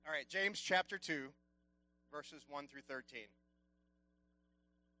right, James chapter 2, verses 1 through 13.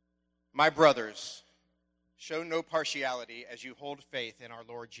 My brothers, show no partiality as you hold faith in our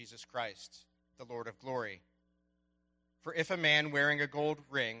Lord Jesus Christ, the Lord of glory. For if a man wearing a gold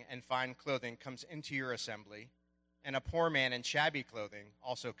ring and fine clothing comes into your assembly, and a poor man in shabby clothing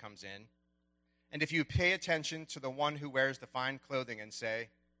also comes in, and if you pay attention to the one who wears the fine clothing and say,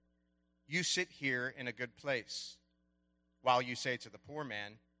 "You sit here in a good place," while you say to the poor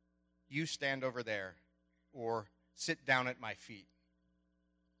man, "You stand over there," or "Sit down at my feet,"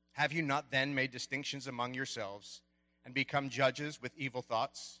 have you not then made distinctions among yourselves and become judges with evil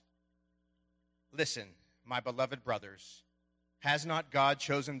thoughts? Listen, my beloved brothers, has not God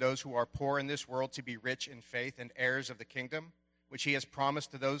chosen those who are poor in this world to be rich in faith and heirs of the kingdom, which he has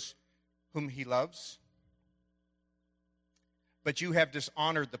promised to those whom he loves? But you have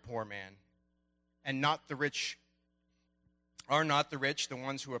dishonored the poor man, and not the rich. Are not the rich the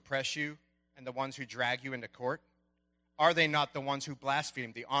ones who oppress you and the ones who drag you into court? Are they not the ones who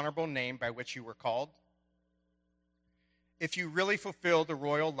blaspheme the honorable name by which you were called? If you really fulfill the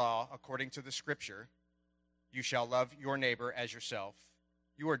royal law according to the scripture, "You shall love your neighbor as yourself,"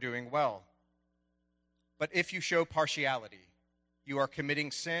 you are doing well. But if you show partiality, you are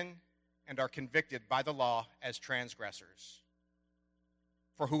committing sin and are convicted by the law as transgressors.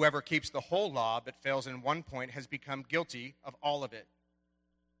 For whoever keeps the whole law but fails in one point has become guilty of all of it.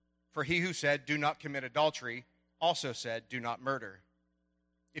 For he who said, "Do not commit adultery," also said, "Do not murder."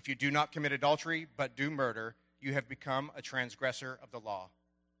 If you do not commit adultery but do murder, you have become a transgressor of the law.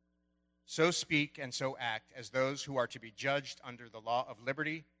 So speak and so act as those who are to be judged under the law of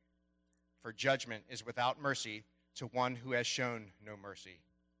liberty, for judgment is without mercy to one who has shown no mercy.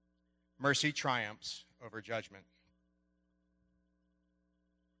 Mercy triumphs over judgment.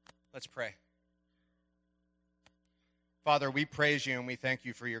 Let's pray. Father, we praise you and we thank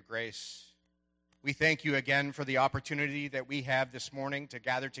you for your grace. We thank you again for the opportunity that we have this morning to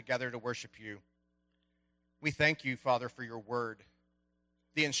gather together to worship you. We thank you, Father, for your word,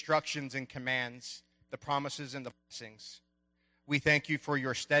 the instructions and commands, the promises and the blessings. We thank you for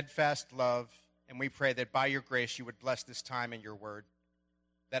your steadfast love, and we pray that by your grace you would bless this time in your word,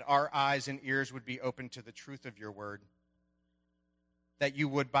 that our eyes and ears would be open to the truth of your word, that you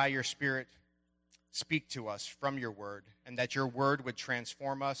would, by your Spirit, speak to us from your word, and that your word would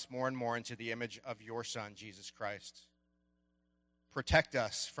transform us more and more into the image of your Son, Jesus Christ. Protect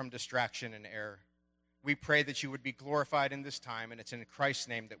us from distraction and error. We pray that you would be glorified in this time, and it's in Christ's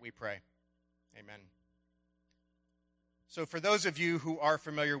name that we pray. Amen. So for those of you who are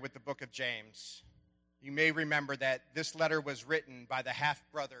familiar with the book of James, you may remember that this letter was written by the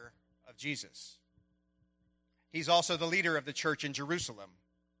half-brother of Jesus. He's also the leader of the church in Jerusalem.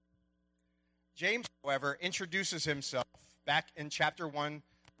 James, however, introduces himself back in chapter 1,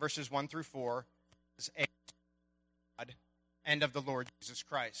 verses 1 through 4, as a God and of the Lord Jesus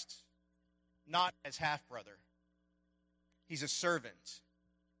Christ, not as half-brother. He's a servant.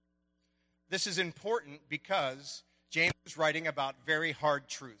 This is important because James is writing about very hard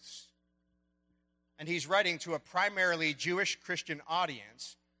truths. And he's writing to a primarily Jewish Christian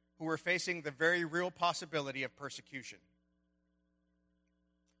audience who were facing the very real possibility of persecution.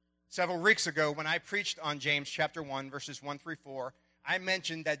 Several weeks ago, when I preached on James chapter 1, verses 1 through 4, I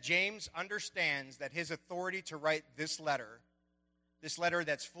mentioned that James understands that his authority to write this letter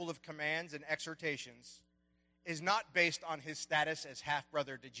that's full of commands and exhortations, is not based on his status as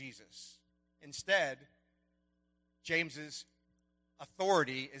half-brother to Jesus. Instead, James's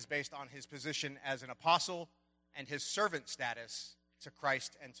authority is based on his position as an apostle and his servant status to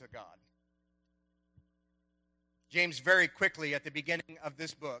Christ and to God. James very quickly at the beginning of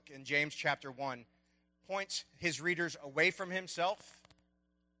this book, in James chapter 1, points his readers away from himself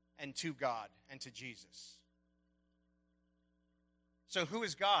and to God and to Jesus. So who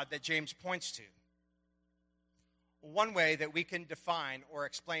is God that James points to? One way that we can define or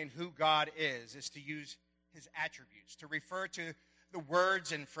explain who God is to use his attributes, to refer to the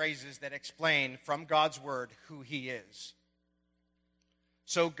words and phrases that explain from God's word who he is.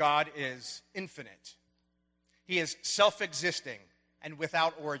 So God is infinite. He is self-existing and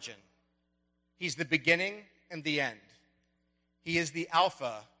without origin. He's the beginning and the end. He is the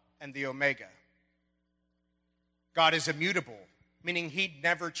Alpha and the Omega. God is immutable, meaning he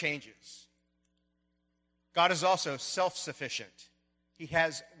never changes. God is also self-sufficient. He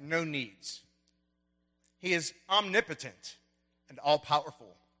has no needs. He is omnipotent and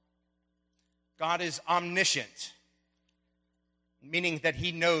all-powerful. God is omniscient, meaning that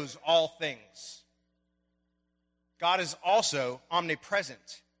he knows all things. God is also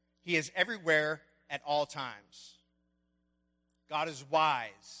omnipresent. He is everywhere at all times. God is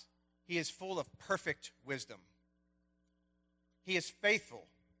wise He is full of perfect wisdom. He is faithful.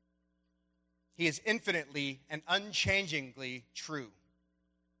 He is infinitely and unchangingly true.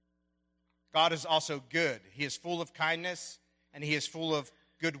 God is also good. He is full of kindness, and he is full of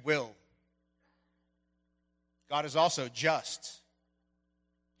goodwill. God is also just.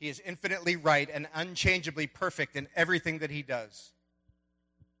 He is infinitely right and unchangeably perfect in everything that he does.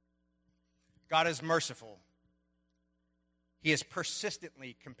 God is merciful. He is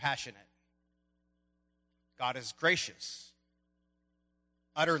persistently compassionate. God is gracious,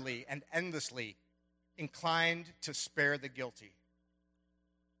 utterly and endlessly inclined to spare the guilty.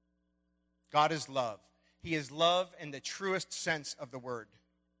 God is love. He is love in the truest sense of the word.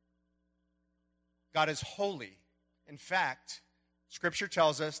 God is holy. In fact, Scripture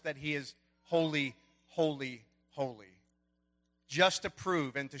tells us that he is holy, holy, holy, just to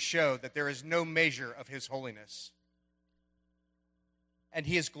prove and to show that there is no measure of his holiness. And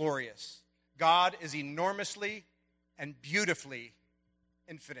he is glorious. God is enormously and beautifully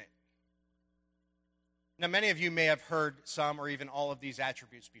infinite. Now, many of you may have heard some or even all of these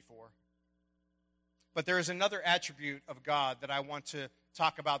attributes before. But there is another attribute of God that I want to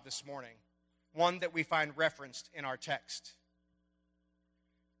talk about this morning, one that we find referenced in our text.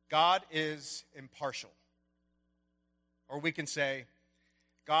 God is impartial. Or we can say,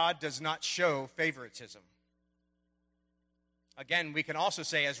 God does not show favoritism. Again, we can also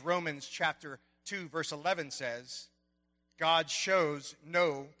say, as Romans chapter 2, verse 11 says, God shows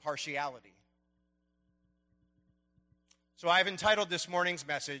no partiality. So I've entitled this morning's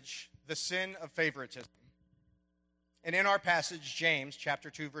message, The Sin of Favoritism. And in our passage, James chapter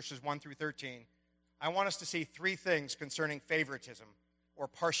 2, verses 1 through 13, I want us to see three things concerning favoritism or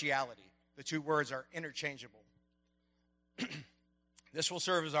partiality. The two words are interchangeable. This will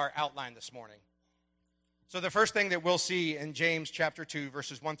serve as our outline this morning. So the first thing that we'll see in James chapter 2,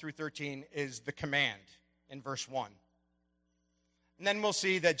 verses 1 through 13 is the command in verse 1. And then we'll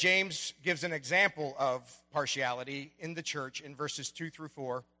see that James gives an example of partiality in the church in verses 2 through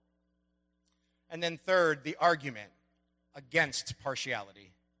 4. And then third, the argument against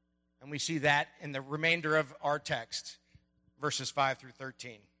partiality. And we see that in the remainder of our text, verses 5 through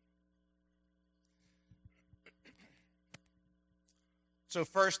 13. So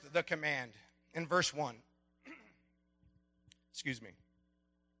first, the command in verse 1. Excuse me.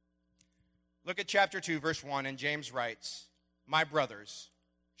 Look at chapter 2, verse 1, and James writes, My brothers,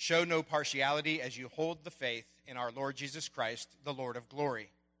 show no partiality as you hold the faith in our Lord Jesus Christ, the Lord of glory.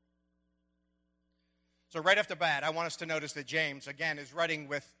 So right off the bat, I want us to notice that James, again, is writing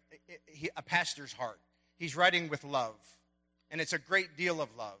with a pastor's heart. He's writing with love, and it's a great deal of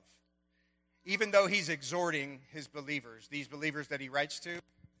love. Even though he's exhorting his believers, these believers that he writes to,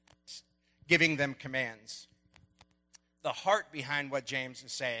 giving them commands. The heart behind what James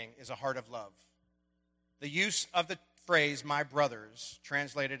is saying is a heart of love. The use of the phrase, my brothers,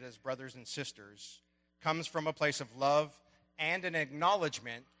 translated as brothers and sisters, comes from a place of love and an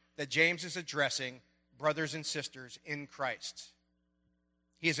acknowledgement that James is addressing brothers and sisters in Christ.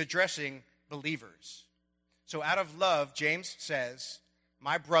 He is addressing believers. So out of love, James says,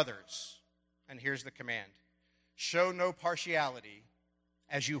 my brothers, and here's the command, show no partiality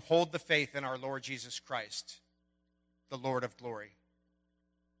as you hold the faith in our Lord Jesus Christ, the Lord of glory.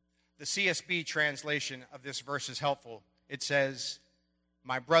 The CSB translation of this verse is helpful. It says,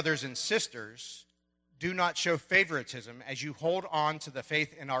 my brothers and sisters, do not show favoritism as you hold on to the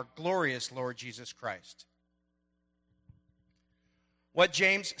faith in our glorious Lord Jesus Christ. What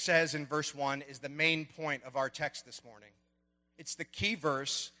James says in verse 1 is the main point of our text this morning. It's the key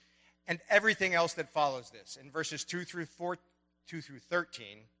verse and everything else that follows this. In verses 2 through 13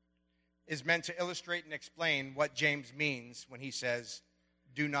 is meant to illustrate and explain what James means when he says,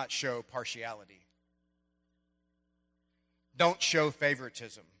 do not show partiality. Don't show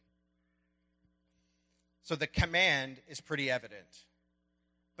favoritism. So the command is pretty evident.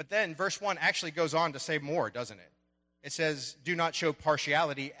 But then verse 1 actually goes on to say more, doesn't it? It says, do not show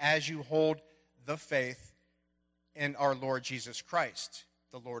partiality as you hold the faith in our Lord Jesus Christ,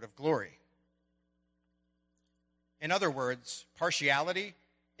 the Lord of glory. In other words, partiality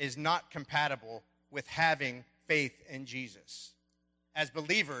is not compatible with having faith in Jesus. As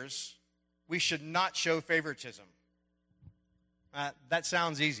believers, we should not show favoritism. That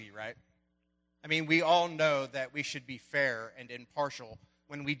sounds easy, right? I mean, we all know that we should be fair and impartial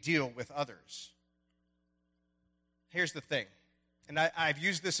when we deal with others. Here's the thing, and I've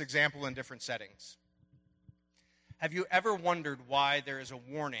used this example in different settings. Have you ever wondered why there is a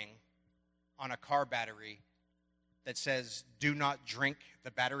warning on a car battery that says, do not drink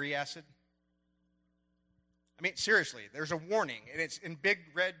the battery acid? I mean, seriously, there's a warning, and it's in big,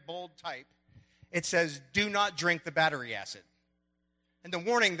 red, bold type. It says, do not drink the battery acid. And the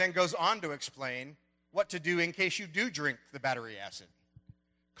warning then goes on to explain what to do in case you do drink the battery acid.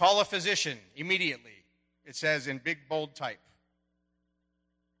 Call a physician immediately, it says in big, bold type.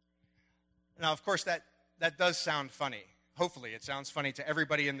 Now, of course, that does sound funny. Hopefully, it sounds funny to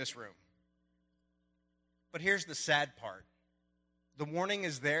everybody in this room. But here's the sad part. The warning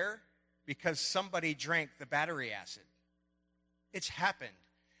is there because somebody drank the battery acid. It's happened.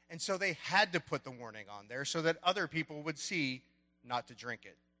 And so they had to put the warning on there so that other people would see not to drink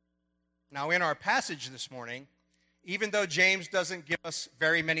it. Now, in our passage this morning, even though James doesn't give us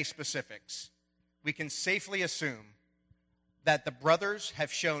very many specifics, we can safely assume that the brothers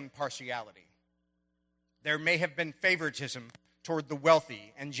have shown partiality. There may have been favoritism toward the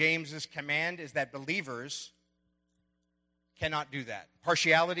wealthy, and James's command is that believers cannot do that.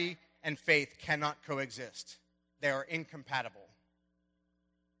 Partiality and faith cannot coexist. They are incompatible.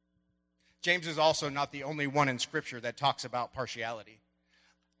 James is also not the only one in Scripture that talks about partiality.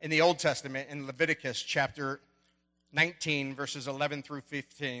 In the Old Testament, in Leviticus chapter 19, verses 11 through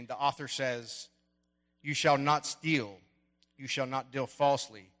 15, the author says, "You shall not steal. You shall not deal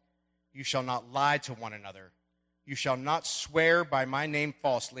falsely. You shall not lie to one another. You shall not swear by my name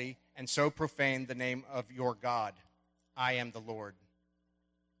falsely and so profane the name of your God. I am the Lord.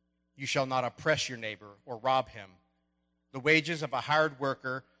 You shall not oppress your neighbor or rob him. The wages of a hired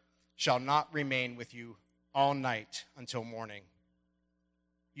worker shall not remain with you all night until morning.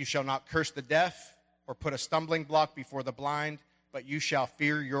 You shall not curse the deaf or put a stumbling block before the blind, but you shall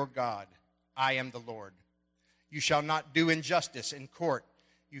fear your God. I am the Lord. You shall not do injustice in court.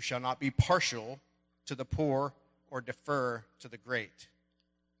 You shall not be partial to the poor or defer to the great.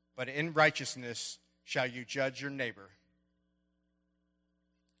 But in righteousness shall you judge your neighbor."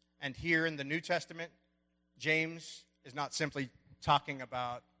 And here in the New Testament, James is not simply talking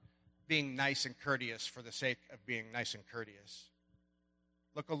about being nice and courteous for the sake of being nice and courteous.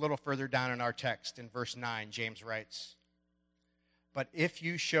 Look a little further down in our text. In verse 9, James writes, "But if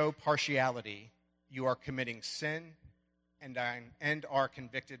you show partiality, you are committing sin and are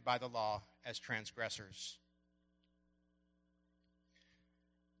convicted by the law as transgressors."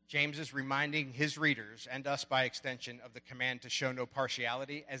 James is reminding his readers, and us by extension, of the command to show no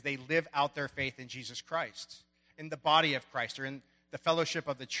partiality as they live out their faith in Jesus Christ. In the body of Christ, or in the fellowship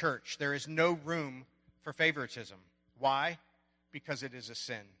of the church, there is no room for favoritism. Why? Because it is a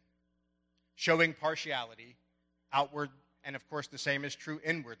sin. Showing partiality, outward, and of course the same is true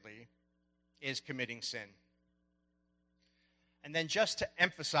inwardly, is committing sin. And then just to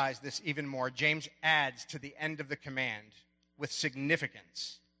emphasize this even more, James adds to the end of the command with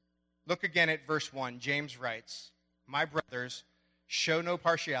significance. Look again at verse 1. James writes, "My brothers, show no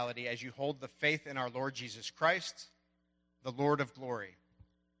partiality as you hold the faith in our Lord Jesus Christ, the Lord of glory."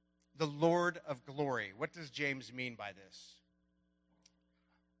 The Lord of glory. What does James mean by this?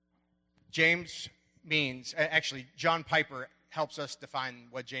 James means, actually, John Piper helps us define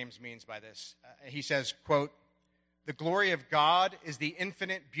what James means by this. He says, quote, "The glory of God is the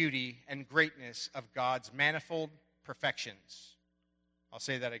infinite beauty and greatness of God's manifold perfections." I'll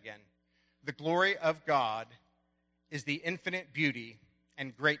say that again. The glory of God is the infinite beauty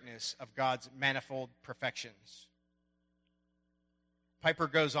and greatness of God's manifold perfections. Piper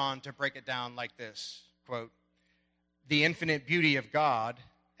goes on to break it down like this, quote, "The infinite beauty of God,"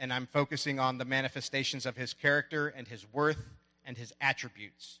 and I'm focusing on the manifestations of his character and his worth and his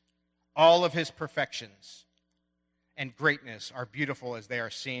attributes, "all of his perfections and greatness are beautiful as they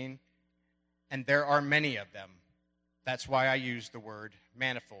are seen, and there are many of them. That's why I use the word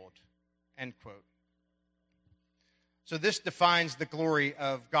manifold," end quote. So this defines the glory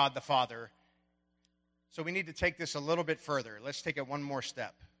of God the Father. So we need to take this a little bit further. Let's take it one more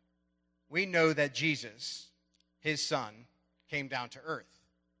step. We know that Jesus, his son, came down to earth.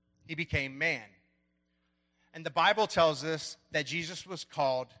 He became man. And the Bible tells us that Jesus was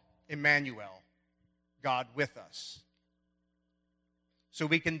called Emmanuel, God with us. So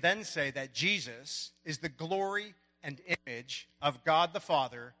we can then say that Jesus is the glory and image of God the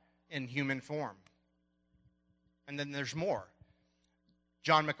Father in human form. And then there's more.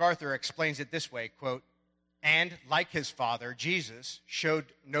 John MacArthur explains it this way, quote, "And like his Father, Jesus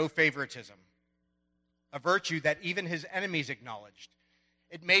showed no favoritism, a virtue that even his enemies acknowledged.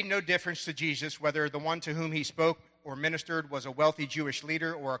 It made no difference to Jesus whether the one to whom he spoke or ministered was a wealthy Jewish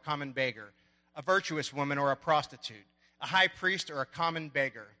leader or a common beggar, a virtuous woman or a prostitute, a high priest or a common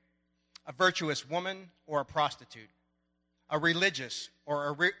beggar, a virtuous woman or a prostitute, a religious or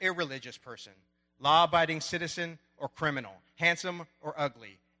a irreligious person, law-abiding citizen or criminal, handsome or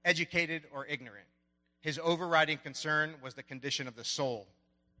ugly, educated or ignorant. His overriding concern was the condition of the soul.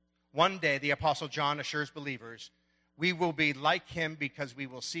 One day, the Apostle John assures believers, we will be like him because we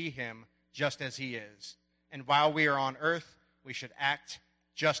will see him just as he is. And while we are on earth, we should act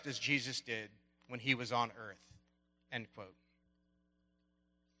just as Jesus did when he was on earth. End quote.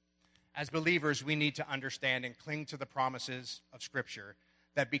 As believers, we need to understand and cling to the promises of Scripture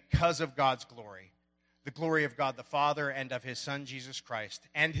that because of God's glory, the glory of God the Father and of his Son Jesus Christ,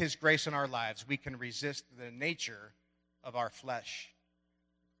 and his grace in our lives, we can resist the nature of our flesh.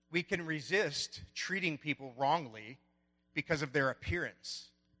 We can resist treating people wrongly because of their appearance,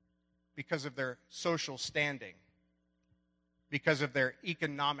 because of their social standing, because of their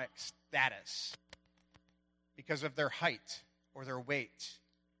economic status, because of their height or their weight,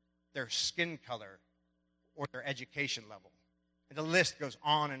 their skin color, or their education level. And the list goes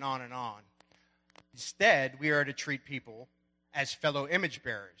on and on and on. Instead, we are to treat people as fellow image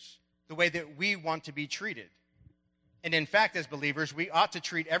bearers, the way that we want to be treated. And in fact, as believers, we ought to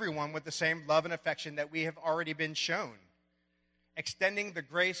treat everyone with the same love and affection that we have already been shown, extending the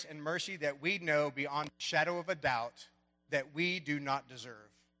grace and mercy that we know beyond a shadow of a doubt that we do not deserve.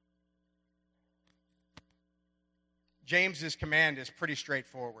 James's command is pretty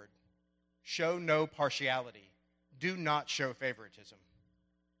straightforward. Show no partiality. Do not show favoritism.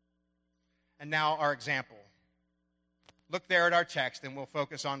 And now our example. Look there at our text, and we'll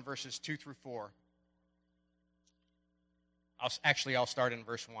focus on verses 2 through 4. I'll start in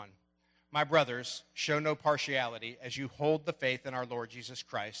verse 1. My brothers, show no partiality as you hold the faith in our Lord Jesus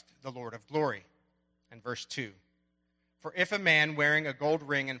Christ, the Lord of glory. And verse 2. For if a man wearing a gold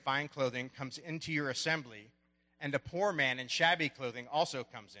ring and fine clothing comes into your assembly, and a poor man in shabby clothing also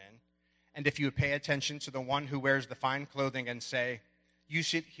comes in, and if you pay attention to the one who wears the fine clothing and say, you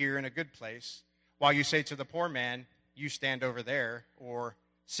sit here in a good place, while you say to the poor man, you stand over there, or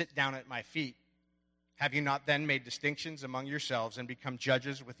sit down at my feet, have you not then made distinctions among yourselves and become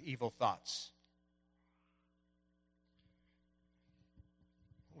judges with evil thoughts?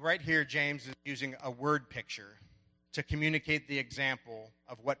 Right here, James is using a word picture to communicate the example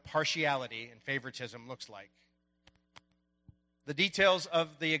of what partiality and favoritism looks like. The details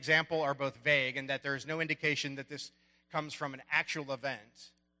of the example are both vague in that there is no indication that this comes from an actual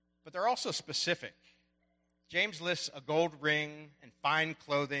event, but they're also specific. James lists a gold ring and fine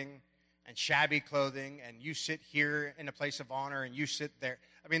clothing and shabby clothing, and you sit here in a place of honor and you sit there.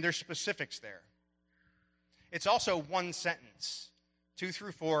 I mean, there's specifics there. It's also one sentence. 2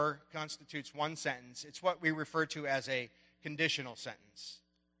 through 4 constitutes one sentence. It's what we refer to as a conditional sentence.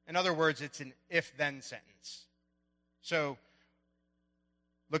 In other words, it's an if-then sentence. So,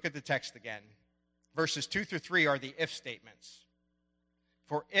 look at the text again. Verses 2 through 3 are the if statements.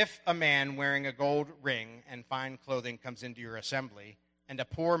 For if a man wearing a gold ring and fine clothing comes into your assembly, and a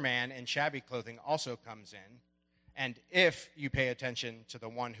poor man in shabby clothing also comes in, and if you pay attention to the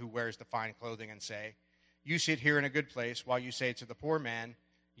one who wears the fine clothing and say, you sit here in a good place, while you say to the poor man,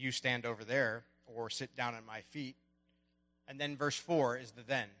 you stand over there, or sit down at my feet. And then verse 4 is the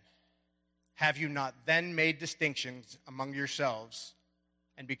then. Have you not then made distinctions among yourselves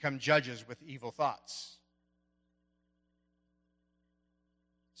and become judges with evil thoughts?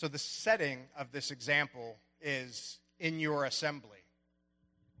 So the setting of this example is in your assembly.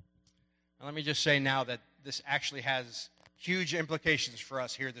 Now, let me just say now that this actually has huge implications for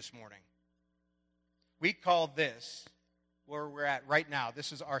us here this morning. We call this, where we're at right now,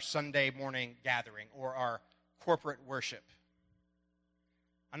 this is our Sunday morning gathering or our corporate worship.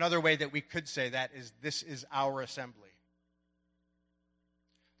 Another way that we could say that is this is our assembly.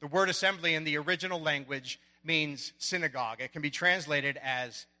 The word assembly in the original language means synagogue. It can be translated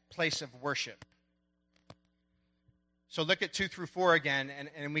as place of worship. So look at 2 through 4 again,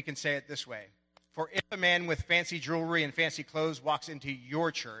 and we can say it this way. For if a man with fancy jewelry and fancy clothes walks into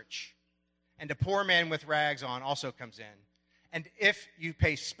your church, and a poor man with rags on also comes in, and if you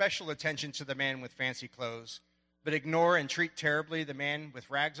pay special attention to the man with fancy clothes, but ignore and treat terribly the man with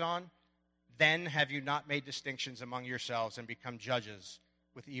rags on, then have you not made distinctions among yourselves and become judges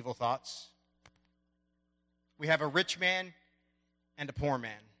with evil thoughts? We have a rich man and a poor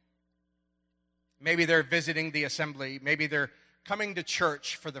man. Maybe they're visiting the assembly. Maybe they're coming to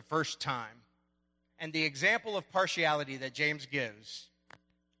church for the first time. And the example of partiality that James gives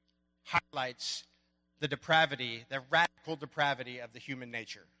highlights the depravity, the radical depravity of the human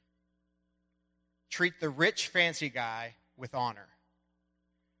nature. Treat the rich, fancy guy with honor.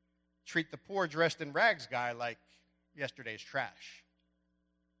 Treat the poor, dressed in rags guy like yesterday's trash.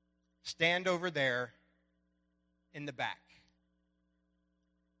 Stand over there in the back.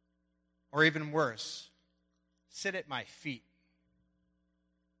 Or even worse, sit at my feet.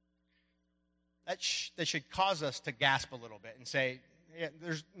 that should cause us to gasp a little bit and say, yeah,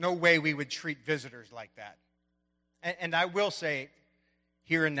 there's no way we would treat visitors like that. And I will say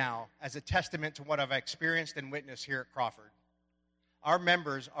here and now, as a testament to what I've experienced and witnessed here at Crawford, our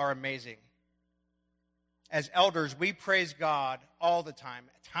members are amazing. As elders, we praise God all the time.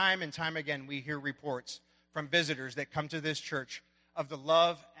 Time and time again, we hear reports from visitors that come to this church of the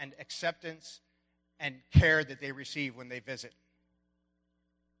love and acceptance and care that they receive when they visit.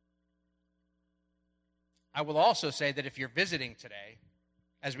 I will also say that if you're visiting today,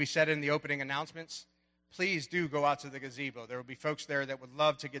 as we said in the opening announcements, please do go out to the gazebo. There will be folks there that would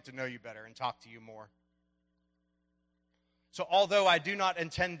love to get to know you better and talk to you more. So although I do not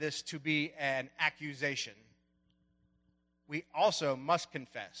intend this to be an accusation, we also must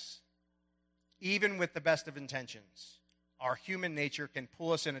confess, even with the best of intentions, our human nature can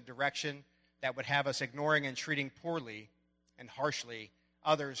pull us in a direction that would have us ignoring and treating poorly and harshly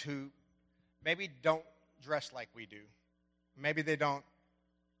others who maybe don't dress like we do. Maybe they don't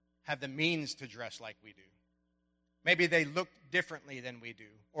have the means to dress like we do. Maybe they look differently than we do,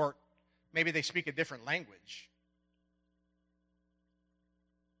 or maybe they speak a different language.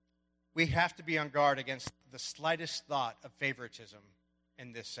 We have to be on guard against the slightest thought of favoritism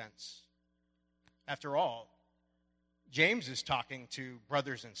in this sense. After all, James is talking to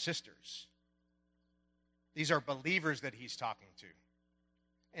brothers and sisters. These are believers that he's talking to.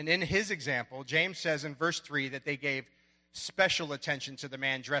 And in his example, James says in verse 3 that they gave special attention to the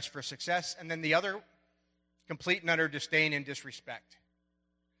man dressed for success, and then the other, complete and utter disdain and disrespect.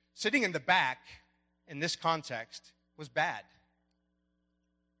 Sitting in the back, in this context, was bad.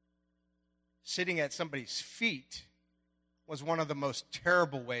 Sitting at somebody's feet was one of the most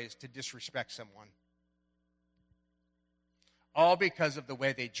terrible ways to disrespect someone. All because of the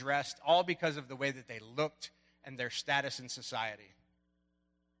way they dressed, all because of the way that they looked and their status in society.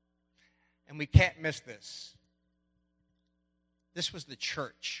 And we can't miss this. This was the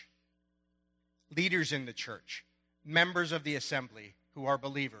church. Leaders in the church, members of the assembly who are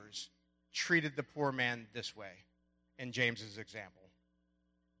believers, treated the poor man this way in James's example.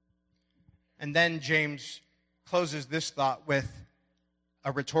 And then James closes this thought with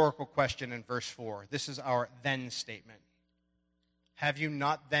a rhetorical question in verse 4. This is our then statement. Have you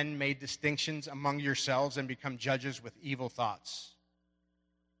not then made distinctions among yourselves and become judges with evil thoughts?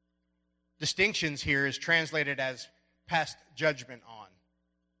 Distinctions here is translated as passed judgment on.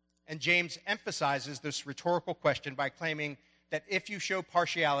 And James emphasizes this rhetorical question by claiming that if you show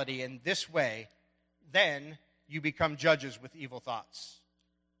partiality in this way, then you become judges with evil thoughts.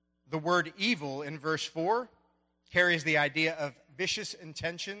 The word evil in verse 4 carries the idea of vicious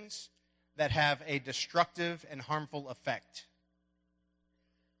intentions that have a destructive and harmful effect.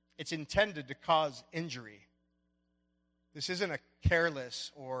 It's intended to cause injury. This isn't a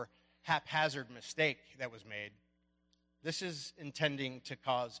careless or haphazard mistake that was made. This is intending to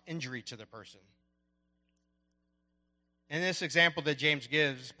cause injury to the person. In this example that James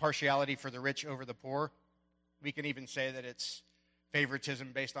gives, partiality for the rich over the poor, we can even say that it's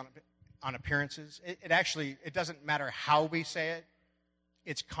favoritism based on appearances. It doesn't matter how we say it.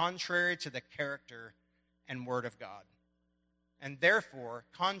 It's contrary to the character and word of God. And therefore,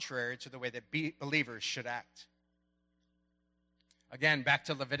 contrary to the way that believers should act. Again, back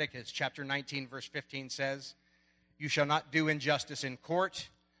to Leviticus chapter 19, verse 15 says, "You shall not do injustice in court.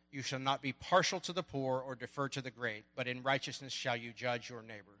 You shall not be partial to the poor or defer to the great, but in righteousness shall you judge your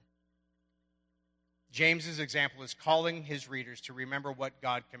neighbor." James's example is calling his readers to remember what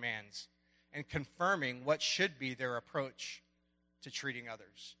God commands and confirming what should be their approach to treating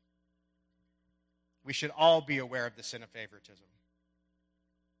others. We should all be aware of the sin of favoritism.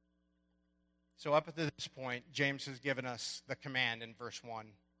 So up at this point, James has given us the command in verse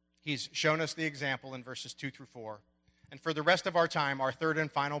 1. He's shown us the example in verses 2 through 4. And for the rest of our time, our third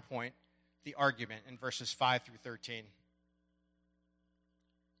and final point, the argument in verses 5 through 13.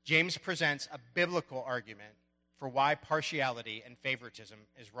 James presents a biblical argument for why partiality and favoritism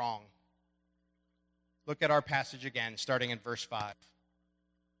is wrong. Look at our passage again, starting in verse 5.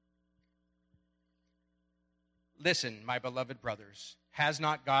 "Listen, my beloved brothers, has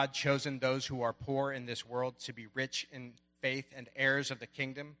not God chosen those who are poor in this world to be rich in faith and heirs of the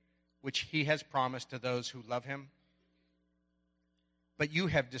kingdom, which he has promised to those who love him? But you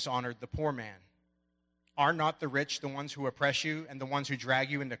have dishonored the poor man. Are not the rich the ones who oppress you and the ones who drag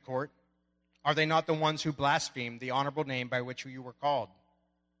you into court? Are they not the ones who blaspheme the honorable name by which you were called?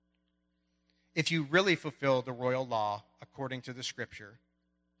 If you really fulfill the royal law according to the scripture,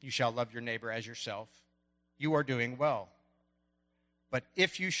 you shall love your neighbor as yourself, you are doing well. But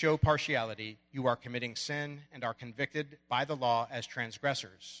if you show partiality, you are committing sin and are convicted by the law as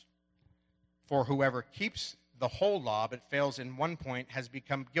transgressors. For whoever keeps the whole law but fails in one point has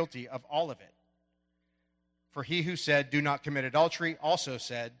become guilty of all of it. For he who said, 'Do not commit adultery,' also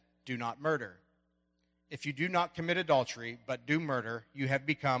said, 'Do not murder.' If you do not commit adultery but do murder, you have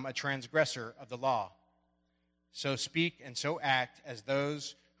become a transgressor of the law. So speak and so act as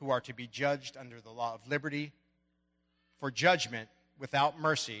those who are to be judged under the law of liberty, for judgment without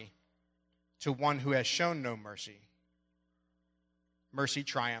mercy to one who has shown no mercy. Mercy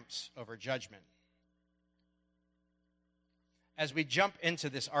triumphs over judgment." As we jump into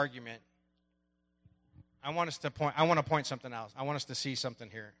this argument, I want to point something else. I want us to see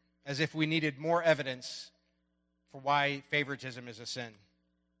something here, as if we needed more evidence for why favoritism is a sin.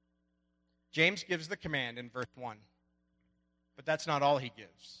 James gives the command in verse 1, but that's not all he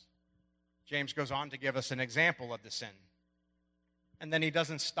gives. James goes on to give us an example of the sin, and then he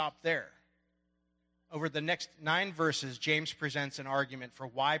doesn't stop there. Over the next 9 verses, James presents an argument for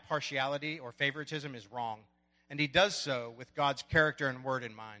why partiality or favoritism is wrong, and he does so with God's character and word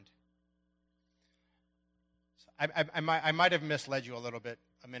in mind. I might have misled you a little bit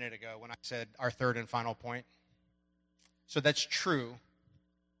a minute ago when I said our third and final point. So that's true,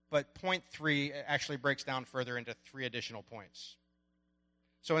 but point 3 actually breaks down further into 3 additional points.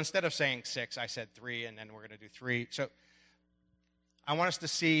 So instead of saying 6, I said 3, and then we're going to do 3. So I want us to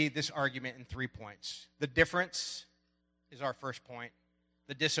see this argument in 3 points. The difference is our first point.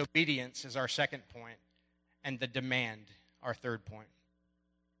 The disobedience is our second point. And the demand, our third point.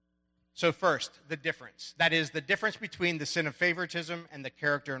 So first, the difference. That is, the difference between the sin of favoritism and the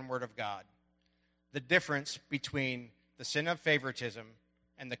character and word of God. The difference between the sin of favoritism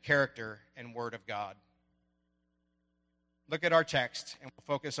and the character and word of God. Look at our text, and we'll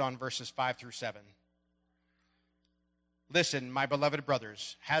focus on verses 5 through 7. "Listen, my beloved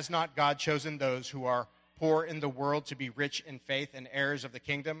brothers, has not God chosen those who are poor in the world to be rich in faith and heirs of the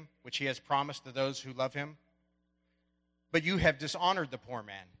kingdom, which he has promised to those who love him? But you have dishonored the poor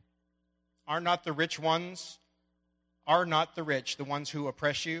man. Are not the rich the ones who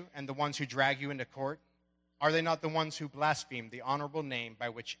oppress you and the ones who drag you into court? Are they not the ones who blaspheme the honorable name by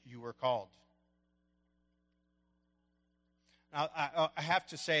which you were called?" Now, I have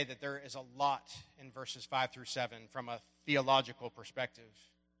to say that there is a lot in verses 5 through 7 from a theological perspective.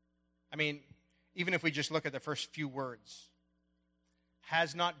 I mean, even if we just look at the first few words,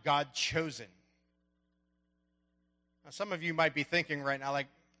 has not God chosen? Now, some of you might be thinking right now, like,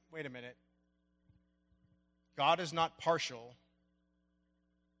 wait a minute. God is not partial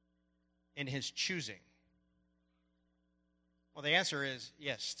in his choosing. Well, the answer is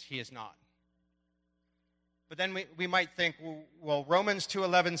yes, he is not. But then we might think, well, Romans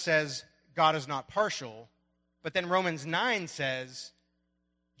 2:11 says God is not partial, but then Romans 9 says,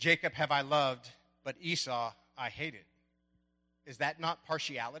 "Jacob have I loved, but Esau I hated." Is that not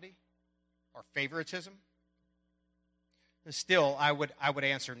partiality or favoritism? Still, I would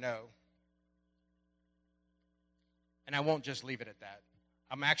answer no. And I won't just leave it at that.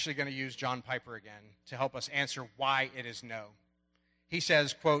 I'm actually going to use John Piper again to help us answer why it is no. He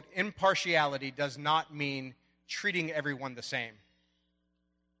says, quote, "Impartiality does not mean treating everyone the same.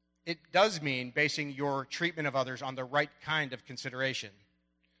 It does mean basing your treatment of others on the right kind of consideration.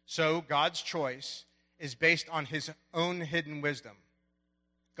 So God's choice is based on his own hidden wisdom.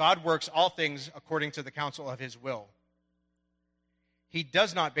 God works all things according to the counsel of his will. He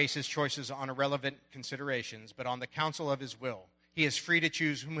does not base his choices on irrelevant considerations, but on the counsel of his will. He is free to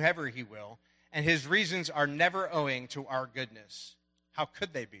choose whomever he will, and his reasons are never owing to our goodness. How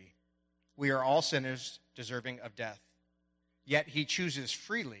could they be? We are all sinners deserving of death. Yet he chooses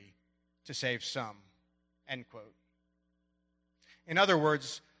freely to save some." End quote. In other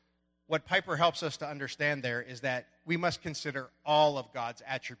words, what Piper helps us to understand there is that we must consider all of God's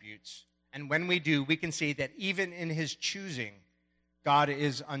attributes. And when we do, we can see that even in his choosing, God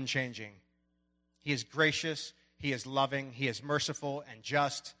is unchanging. He is gracious, he is loving, he is merciful and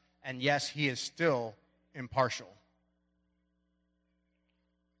just, and yes, he is still impartial.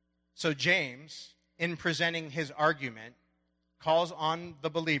 So James, in presenting his argument, calls on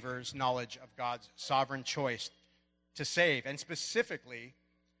the believer's knowledge of God's sovereign choice to save, and specifically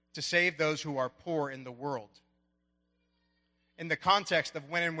to save those who are poor in the world. In the context of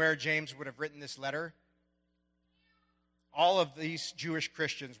when and where James would have written this letter, all of these Jewish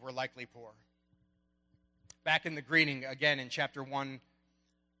Christians were likely poor. Back in the greeting, again in chapter 1,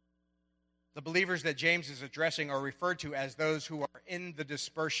 the believers that James is addressing are referred to as those who are in the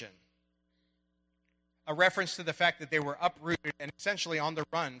dispersion, a reference to the fact that they were uprooted and essentially on the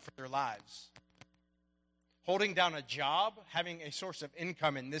run for their lives. Holding down a job, having a source of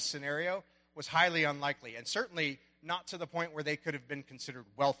income in this scenario was highly unlikely, and certainly not to the point where they could have been considered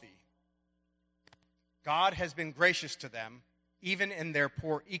wealthy. God has been gracious to them, even in their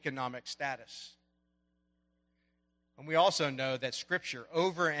poor economic status. And we also know that Scripture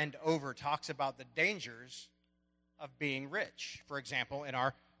over and over talks about the dangers of being rich. For example, in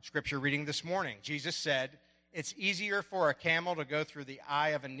our Scripture reading this morning, Jesus said, "It's easier for a camel to go through the eye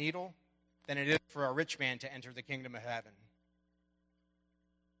of a needle than it is for a rich man to enter the kingdom of heaven."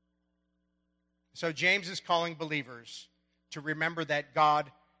 So James is calling believers to remember that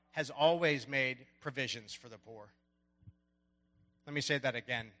God has always made provisions for the poor. Let me say that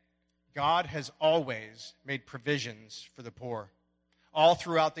again. God has always made provisions for the poor. All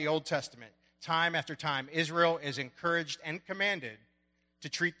throughout the Old Testament, time after time, Israel is encouraged and commanded to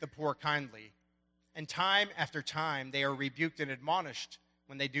treat the poor kindly. And time after time, they are rebuked and admonished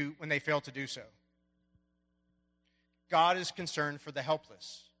when they fail to do so. God is concerned for the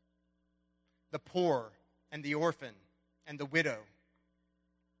helpless, the poor, and the orphan, and the widow.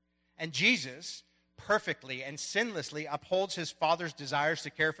 And Jesus perfectly and sinlessly upholds his Father's desires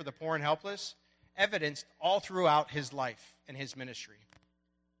to care for the poor and helpless, evidenced all throughout his life and his ministry.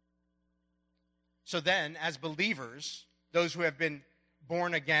 So then, as believers, those who have been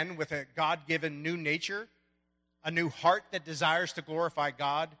born again with a God-given new nature, a new heart that desires to glorify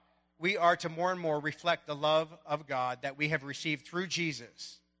God, we are to more and more reflect the love of God that we have received through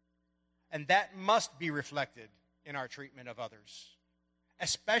Jesus. And that must be reflected in our treatment of others,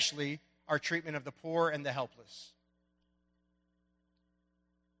 especially our treatment of the poor and the helpless.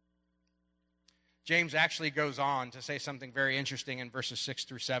 James actually goes on to say something very interesting in verses 6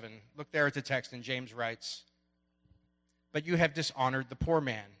 through 7. Look there at the text, and James writes, "But you have dishonored the poor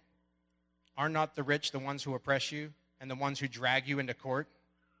man. Are not the rich the ones who oppress you and the ones who drag you into court?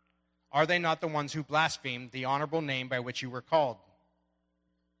 Are they not the ones who blaspheme the honorable name by which you were called?"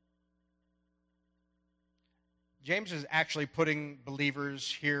 James is actually putting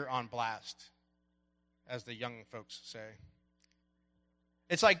believers here on blast, as the young folks say.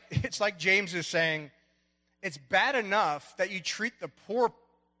 It's like James is saying, it's bad enough that you treat the poor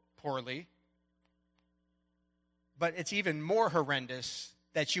poorly, but it's even more horrendous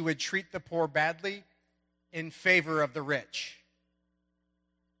that you would treat the poor badly in favor of the rich.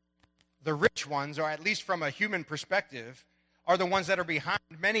 The rich ones, or at least from a human perspective, are the ones that are behind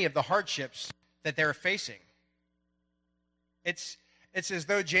many of the hardships that they're facing. It's as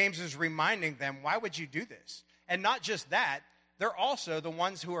though James is reminding them, why would you do this? And not just that, they're also the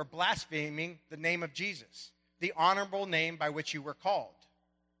ones who are blaspheming the name of Jesus, the honorable name by which you were called.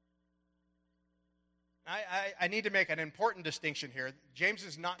 I need to make an important distinction here. James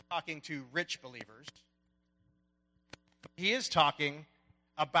is not talking to rich believers. He is talking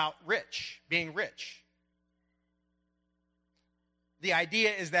about being rich. The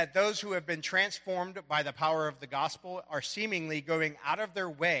idea is that those who have been transformed by the power of the gospel are seemingly going out of their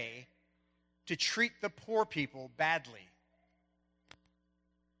way to treat the poor people badly.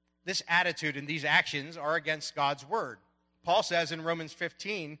 This attitude and these actions are against God's word. Paul says in Romans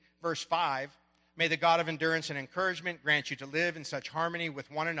 15, verse 5, "May the God of endurance and encouragement grant you to live in such harmony with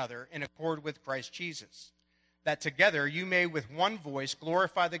one another in accord with Christ Jesus, that together you may with one voice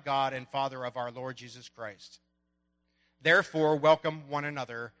glorify the God and Father of our Lord Jesus Christ. Therefore, welcome one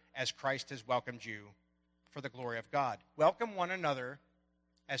another as Christ has welcomed you for the glory of God." Welcome one another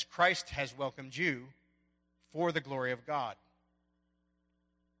as Christ has welcomed you for the glory of God.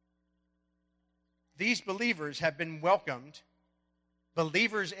 These believers have been welcomed.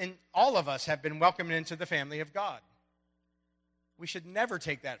 Believers in all of us have been welcomed into the family of God. We should never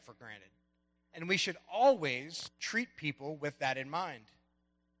take that for granted. And we should always treat people with that in mind.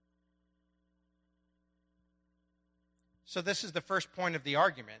 So this is the first point of the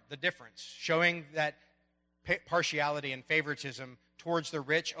argument, the difference, showing that partiality and favoritism towards the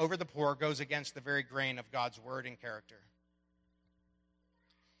rich over the poor goes against the very grain of God's word and character.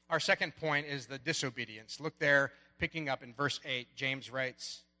 Our second point is the disobedience. Look there, picking up in verse 8, James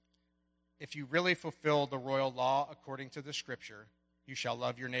writes, "If you really fulfill the royal law according to the Scripture, you shall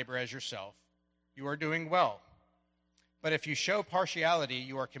love your neighbor as yourself. You are doing well. But if you show partiality,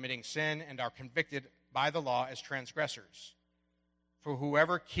 you are committing sin and are convicted by the law as transgressors. For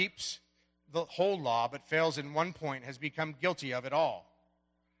whoever keeps the whole law but fails in one point has become guilty of it all.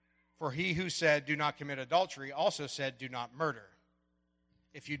 For he who said, 'Do not commit adultery,' also said, 'Do not murder.'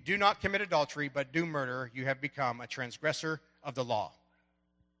 If you do not commit adultery but do murder, you have become a transgressor of the law."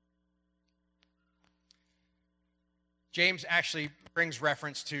 James actually brings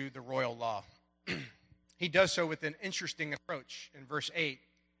reference to the royal law. He does so with an interesting approach. In verse 8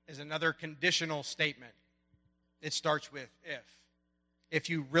 is another conditional statement. It starts with if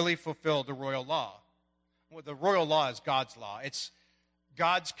you really fulfill the royal law. Well, the royal law is God's law. It's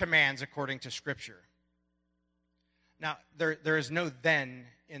God's commands according to Scripture. Now, there is no then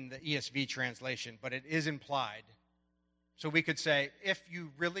in the ESV translation, but it is implied. So we could say, if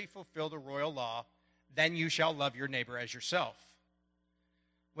you really fulfill the royal law, then you shall love your neighbor as yourself.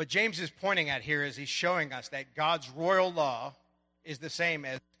 What James is pointing at here is he's showing us that God's royal law is the same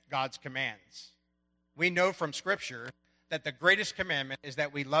as God's commands. We know from Scripture that the greatest commandment is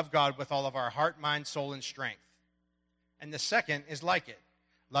that we love God with all of our heart, mind, soul, and strength. And the second is like it.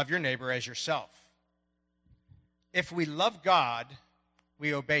 Love your neighbor as yourself. If we love God,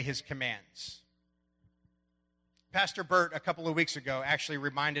 we obey his commands. Pastor Bert, a couple of weeks ago, actually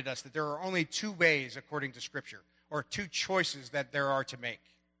reminded us that there are only two ways, according to Scripture, or two choices that there are to make.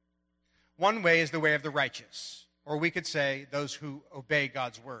 One way is the way of the righteous, or we could say those who obey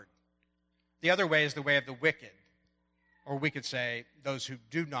God's word. The other way is the way of the wicked, or we could say those who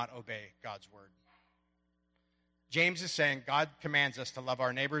do not obey God's word. James is saying God commands us to love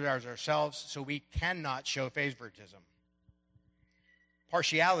our neighbors as ourselves, so we cannot show favoritism.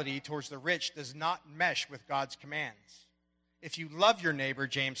 Partiality towards the rich does not mesh with God's commands. If you love your neighbor,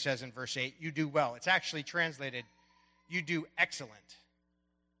 James says in verse 8, you do well. It's actually translated, you do excellent.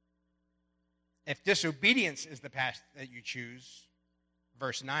 If disobedience is the path that you choose,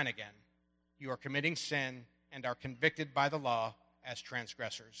 verse 9 again, you are committing sin and are convicted by the law as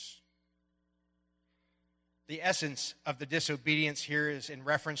transgressors. The essence of the disobedience here is in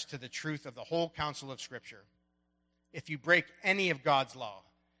reference to the truth of the whole counsel of Scripture. If you break any of God's law,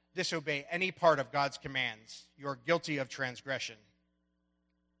 disobey any part of God's commands, you are guilty of transgression.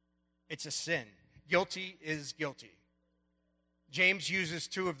 It's a sin. Guilty is guilty. James uses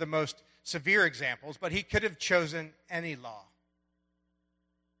two of the most severe examples, but he could have chosen any law.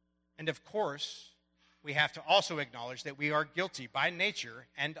 And of course, we have to also acknowledge that we are guilty by nature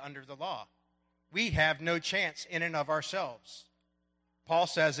and under the law. We have no chance in and of ourselves. Paul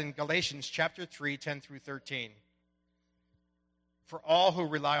says in Galatians chapter 3, 10 through 13, for all who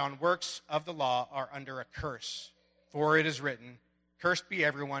rely on works of the law are under a curse. For it is written, cursed be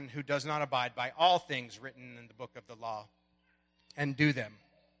everyone who does not abide by all things written in the book of the law and do them.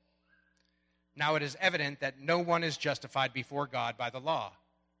 Now it is evident that no one is justified before God by the law,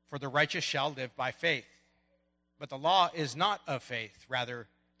 for the righteous shall live by faith. But the law is not of faith, rather,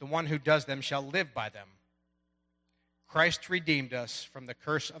 the one who does them shall live by them. Christ redeemed us from the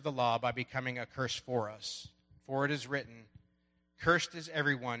curse of the law by becoming a curse for us. For it is written, cursed is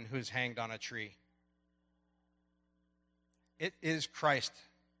everyone who is hanged on a tree. It is Christ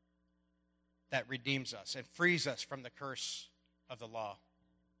that redeems us and frees us from the curse of the law.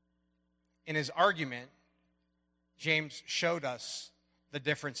 In his argument, James showed us the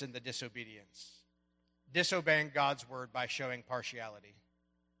difference in the disobedience. Disobeying God's word by showing partiality.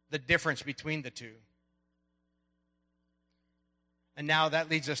 The difference between the two. And now that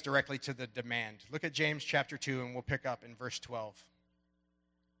leads us directly to the demand. Look at James chapter 2, and we'll pick up in verse 12.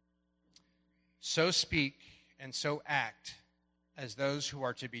 So speak and so act as those who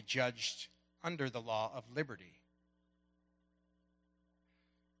are to be judged under the law of liberty.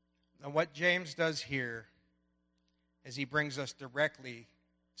 Now, what James does here is he brings us directly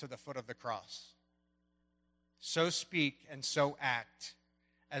to the foot of the cross. So speak and so act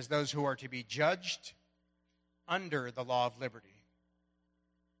as those who are to be judged under the law of liberty.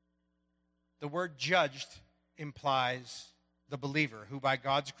 The word judged implies the believer who by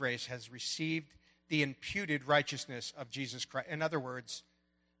God's grace has received the imputed righteousness of Jesus Christ. In other words,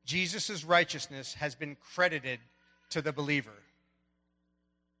 Jesus' righteousness has been credited to the believer.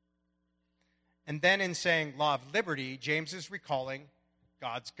 And then in saying law of liberty, James is recalling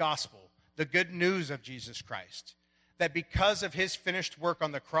God's gospel, the good news of Jesus Christ, that because of his finished work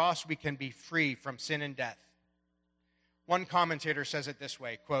on the cross, we can be free from sin and death. One commentator says it this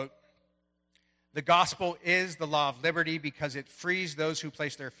way, quote, the gospel is the law of liberty because it frees those who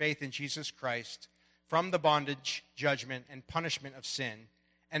place their faith in Jesus Christ from the bondage, judgment, and punishment of sin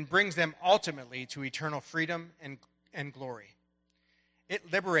and brings them ultimately to eternal freedom and glory.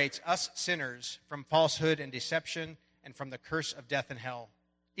 It liberates us sinners from falsehood and deception and from the curse of death and hell.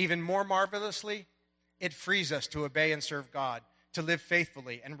 Even more marvelously, it frees us to obey and serve God, to live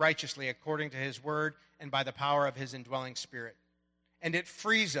faithfully and righteously according to his word and by the power of his indwelling spirit. And it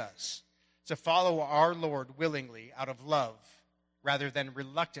frees us to follow our Lord willingly out of love rather than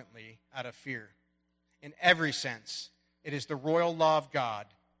reluctantly out of fear. In every sense, it is the royal law of God,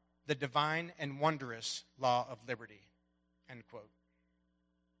 the divine and wondrous law of liberty. End quote.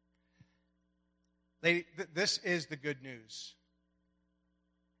 This is the good news.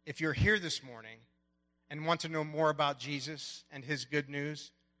 If you're here this morning and want to know more about Jesus and his good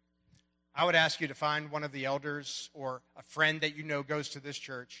news, I would ask you to find one of the elders or a friend that you know goes to this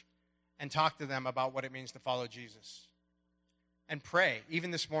church and talk to them about what it means to follow Jesus. and pray,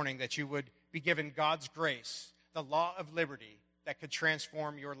 even this morning, that you would be given God's grace, the law of liberty that could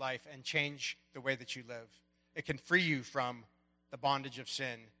transform your life and change the way that you live. It can free you from the bondage of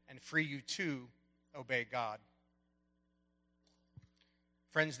sin and free you to obey God.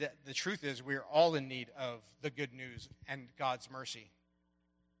 Friends, the truth is we're all in need of the good news and God's mercy.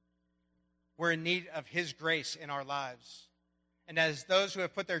 We're in need of His grace in our lives. And as those who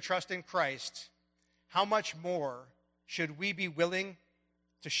have put their trust in Christ, how much more should we be willing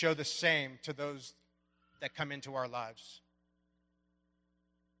to show the same to those that come into our lives?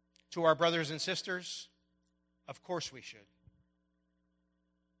 To our brothers and sisters, of course we should.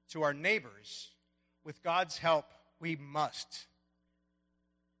 To our neighbors, with God's help, we must.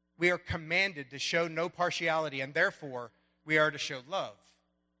 We are commanded to show no partiality, and therefore we are to show love.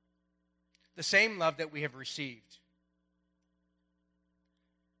 The same love that we have received.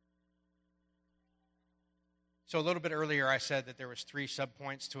 So a little bit earlier I said that there was 3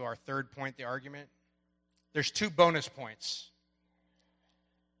 subpoints to our third point, the argument. There's 2 bonus points.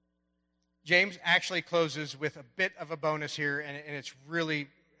 James actually closes with a bit of a bonus here, and it's really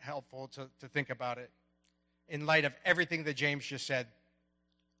helpful to think about it in light of everything that James just said.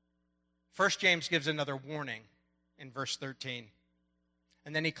 First, James gives another warning in verse 13,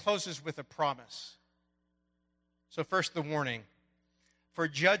 and then he closes with a promise. So first, the warning. For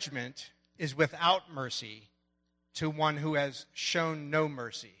judgment is without mercy to one who has shown no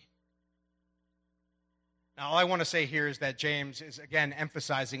mercy. Now, all I want to say here is that James is, again,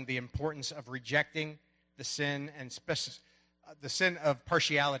 emphasizing the importance of rejecting the sin and the sin of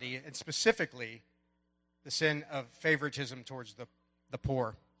partiality, and specifically the sin of favoritism towards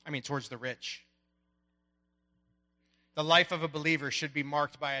towards the rich. The life of a believer should be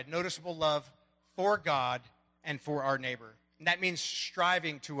marked by a noticeable love for God and for our neighbor. And that means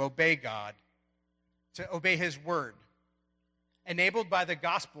striving to obey God, to obey His word, enabled by the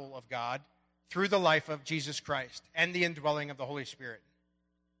gospel of God through the life of Jesus Christ and the indwelling of the Holy Spirit.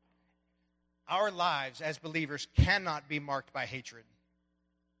 Our lives as believers cannot be marked by hatred.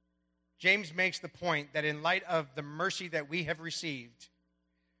 James makes the point that in light of the mercy that we have received,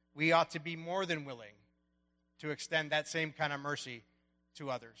 we ought to be more than willing to extend that same kind of mercy to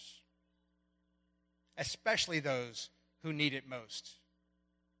others, especially those who need it most.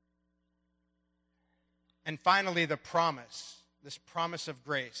 And finally, the promise, this promise of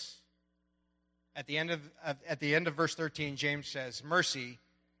grace. At the end of verse 13, James says, mercy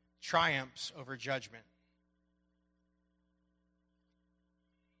triumphs over judgment.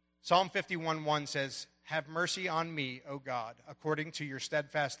 Psalm 51:1 says, have mercy on me, O God, according to your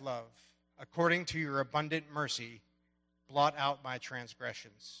steadfast love. According to your abundant mercy, blot out my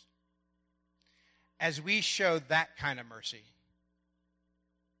transgressions. As we show that kind of mercy,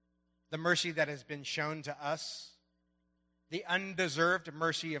 the mercy that has been shown to us, the undeserved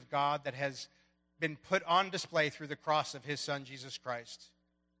mercy of God that has been put on display through the cross of His Son, Jesus Christ,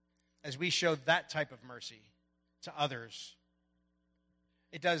 as we show that type of mercy to others,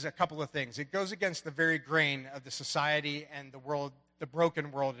 it does a couple of things. It goes against the very grain of the society and the world, the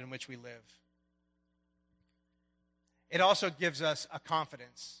broken world in which we live. It also gives us a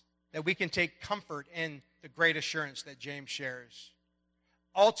confidence that we can take comfort in the great assurance that James shares.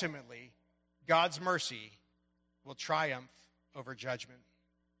 Ultimately, God's mercy will triumph over judgment.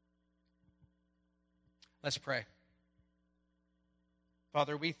 Let's pray.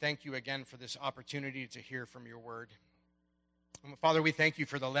 Father, we thank you again for this opportunity to hear from your word. And Father, we thank you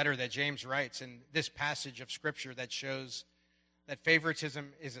for the letter that James writes in this passage of Scripture that shows that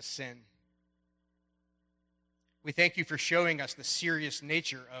favoritism is a sin. We thank you for showing us the serious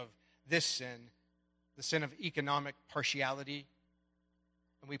nature of this sin, the sin of economic partiality.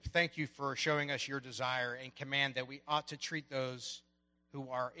 And we thank you for showing us your desire and command that we ought to treat those who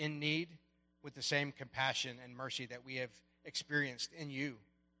are in need with the same compassion and mercy that we have experienced in you.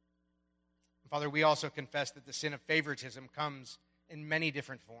 Father, we also confess that the sin of favoritism comes in many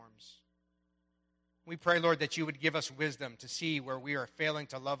different forms. We pray, Lord, that you would give us wisdom to see where we are failing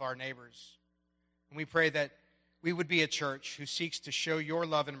to love our neighbors. And we pray that we would be a church who seeks to show your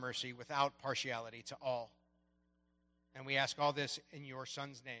love and mercy without partiality to all. And we ask all this in your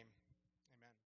Son's name.